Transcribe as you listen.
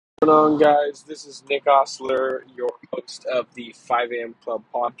Going on, guys? This is Nick Osler, your host of the 5 a.m. Club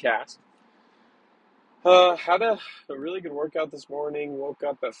podcast. Had a really good workout this morning. Woke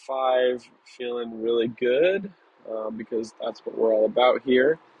up at 5 feeling really good because that's what we're all about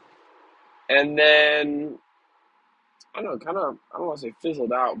here. And then, I don't know, I don't want to say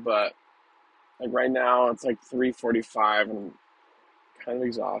fizzled out, but like right now it's like 3:45 and I'm kind of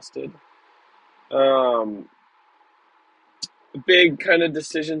exhausted. Um, Big kind of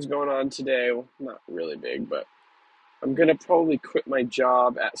decisions going on today. Well, not really big, but I'm gonna probably quit my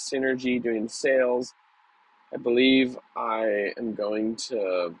job at Synergy doing sales. I believe I am going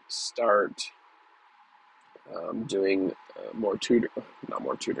to start doing not more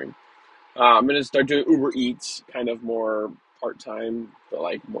tutoring. I'm going to start doing Uber Eats, kind of more part time, but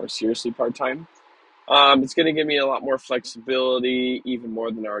like more seriously part time. It's going to give me a lot more flexibility, even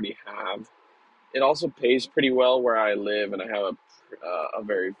more than I already have. It also pays pretty well where I live, and I have a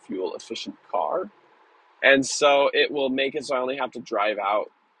very fuel efficient car. And so it will make it so I only have to drive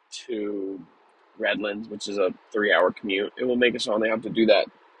out to Redlands, which is a 3 hour commute. It will make it so I only have to do that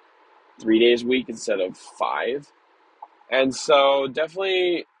 3 days a week instead of five. And so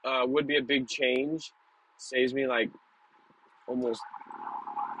definitely would be a big change. Saves me like almost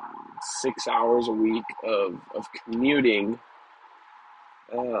 6 hours a week of commuting.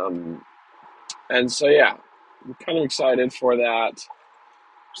 Um, and so yeah, I'm kind of excited for that.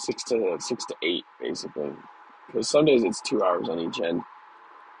 Six to eight basically, because some days it's 2 hours on each end.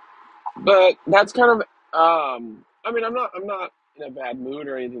 But that's kind of I mean I'm not in a bad mood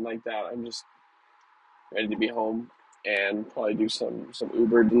or anything like that. I'm just ready to be home and probably do some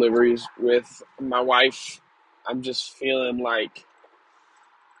Uber deliveries with my wife. I'm just feeling like,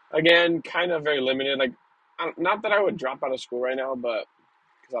 again, kind of very limited. Like, not that I would drop out of school right now, but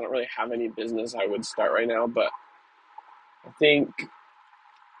because I don't really have any business I would start right now. But I think,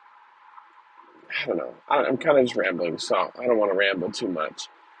 I don't know. I'm kind of just rambling, so I don't want to ramble too much.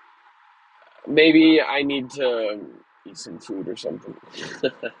 Maybe I need to eat some food or something.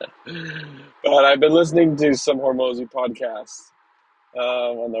 But I've been listening to some Hormozy podcasts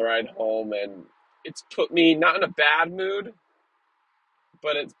on the ride home, and it's put me not in a bad mood,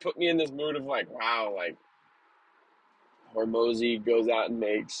 but it's put me in this mood of like, wow, like Hormozy goes out and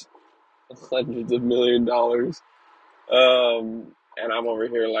makes hundreds of $1 million, and I'm over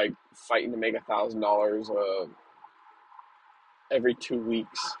here like fighting to make $1,000 every 2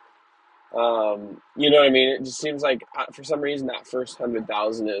 weeks. You know what I mean? It just seems like for some reason that first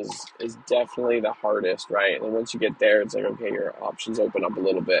 100,000 is definitely the hardest, right? And then once you get there, it's like, okay, your options open up a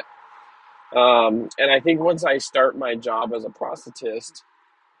little bit. And I think once I start my job as a prosthetist,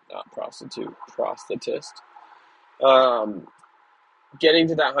 not prostitute, prosthetist, um, getting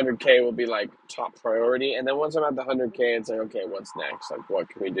to that 100K will be like top priority. And then once I'm at the 100K, it's like, okay, what's next? Like, what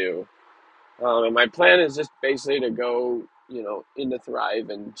can we do? And my plan is just basically to go, into Thrive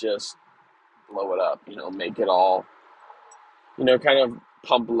and just blow it up, make it all, kind of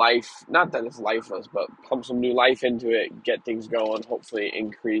pump life. Not that it's lifeless, but pump some new life into it, get things going, hopefully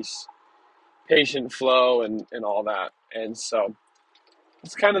increase patient flow and all that. And so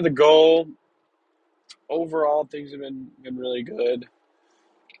it's kind of the goal. Overall, things have been really good.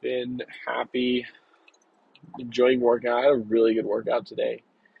 Been happy, enjoying working out. I had a really good workout today,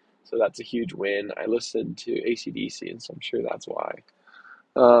 so that's a huge win. I listened to AC/DC, and so I'm sure that's why.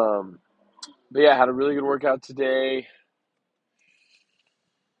 Um, but yeah, I had a really good workout today.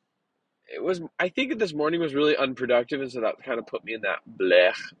 I think that this morning was really unproductive, and so that kind of put me in that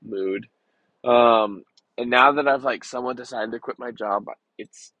blech mood. Um, and now that I've like somewhat decided to quit my job,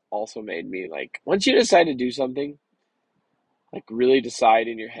 it's also made me like, once you decide to do something, like really decide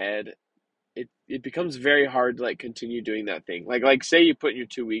in your head, it becomes very hard to like continue doing that thing. Like say you put in your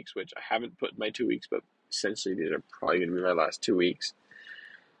 2 weeks, which I haven't put in my 2 weeks, but essentially these are probably gonna be my last 2 weeks.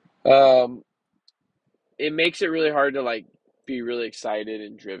 Um, it makes it really hard to like be really excited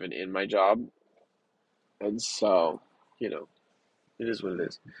and driven in my job. And so, you know, it is what it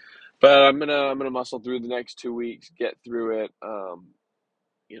is. But I'm gonna muscle through the next 2 weeks, get through it,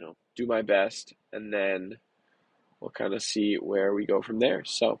 do my best, and then we'll kind of see where we go from there.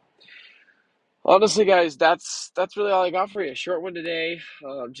 So honestly, guys, that's really all I got for you. Short one today.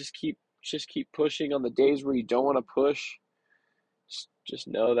 Just keep pushing on the days where you don't want to push. Just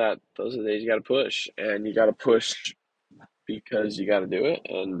know that those are the days you got to push, and you got to push because you got to do it,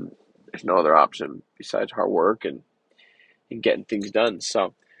 and there's no other option besides hard work and getting things done.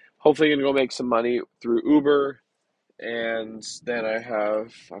 So hopefully, gonna go make some money through Uber, and then I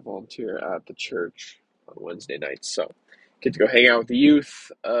volunteer at the church on Wednesday nights, so get to go hang out with the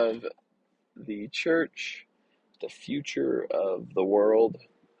youth of the church, the future of the world.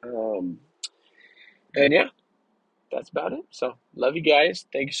 Um, and yeah, that's about it. So love you guys.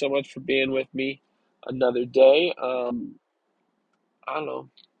 Thank you so much for being with me another day. I don't know.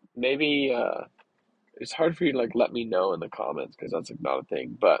 Maybe it's hard for you to like let me know in the comments because that's like not a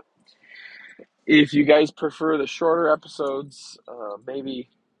thing. But if you guys prefer the shorter episodes, maybe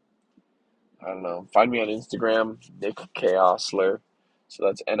I don't know. Find me on Instagram, Nick K Osler. So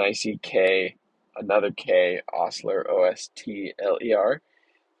that's Nick, another K Osler, Ostler.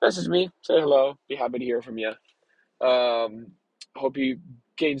 Message me, say hello. Be happy to hear from you. Hope you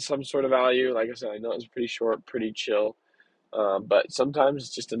gained some sort of value. Like I said, I know it was pretty short, pretty chill. But sometimes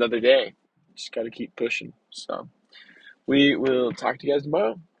it's just another day. Just got to keep pushing. So we will talk to you guys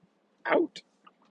tomorrow. Out.